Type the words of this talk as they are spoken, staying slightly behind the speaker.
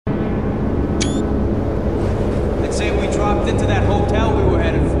say we dropped into that hotel we were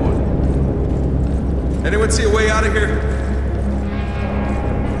headed for. Anyone see a way out of here?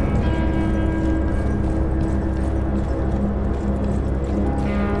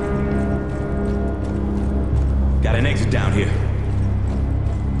 Got an exit down here.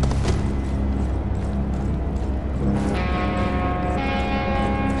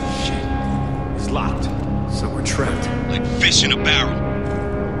 Shit. It's locked. So we're trapped. Like fish in a barrel.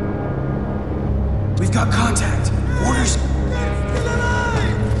 We've got contact. Orders.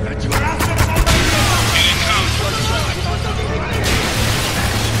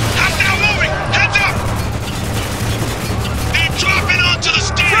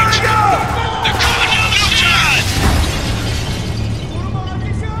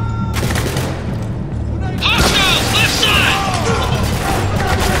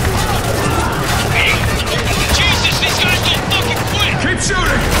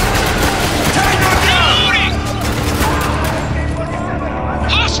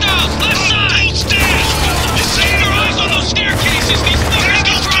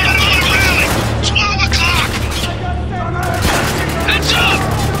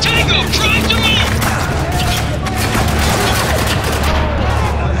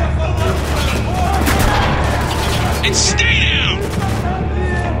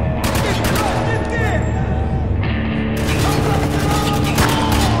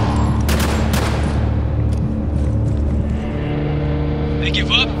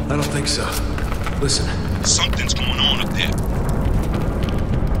 Something's going on up there.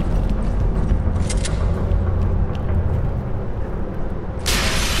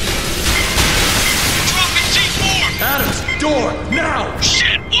 Dropping C4! Adams, door, now!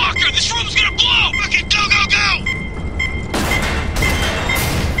 Shit, Walker, this room's gonna blow! Fucking go, go, go!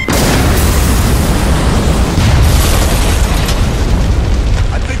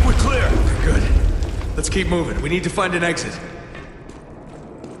 I think we're clear. Good. Let's keep moving. We need to find an exit.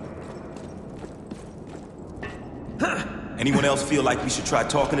 Anyone else feel like we should try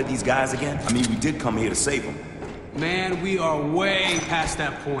talking to these guys again? I mean, we did come here to save them. Man, we are way past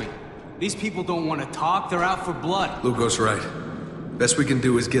that point. These people don't want to talk, they're out for blood. Lugo's right. Best we can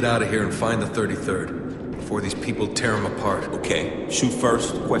do is get out of here and find the 33rd, before these people tear them apart. Okay, shoot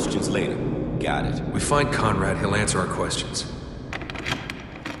first, questions later. Got it. We find Conrad, he'll answer our questions.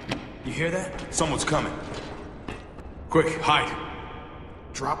 You hear that? Someone's coming. Quick, hide.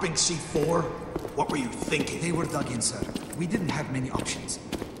 Dropping C4? What were you thinking? They were dug in, sir. We didn't have many options.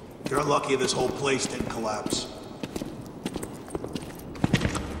 You're lucky this whole place didn't collapse.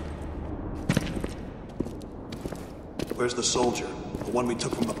 Where's the soldier? The one we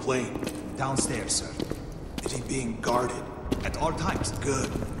took from the plane? Downstairs, sir. Is he being guarded? At all times. Good.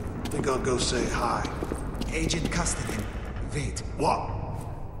 Think I'll go say hi. Agent Custody. Wait. What?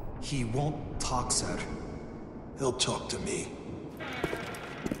 He won't talk, sir. He'll talk to me.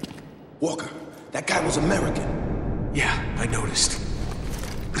 Walker, that guy was American. Yeah, I noticed.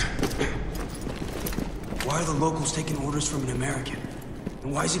 Why are the locals taking orders from an American?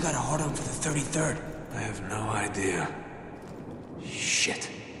 And why's he got a hard-on for the 33rd? I have no idea. Shit.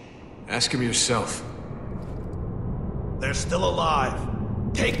 Ask him yourself. They're still alive.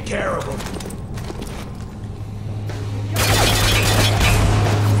 Take care of them.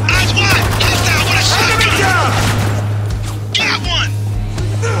 Eyes wide! Hostile with a shotgun! Got one!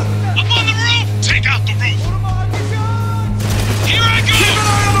 Up on the roof! Take out the roof! Here I go! Keep an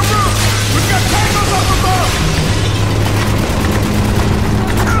eye on the roof! We've got tangles up above!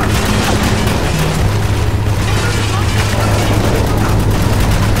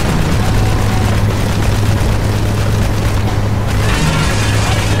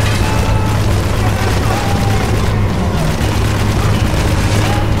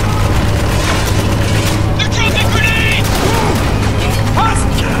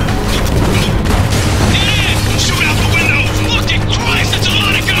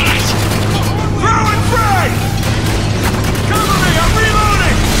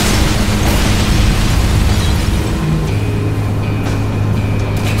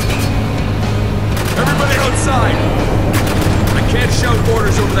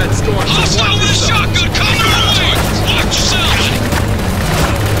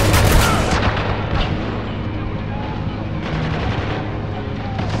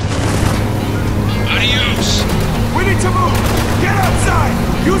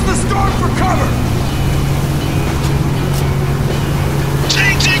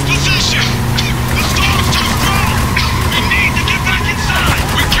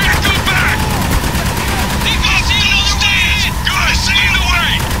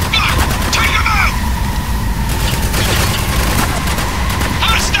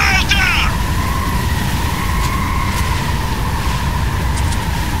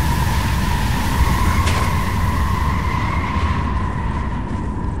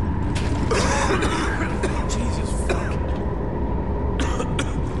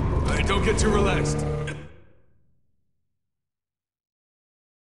 Don't get too relaxed.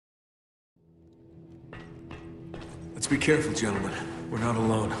 Let's be careful, gentlemen. We're not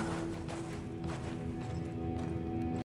alone.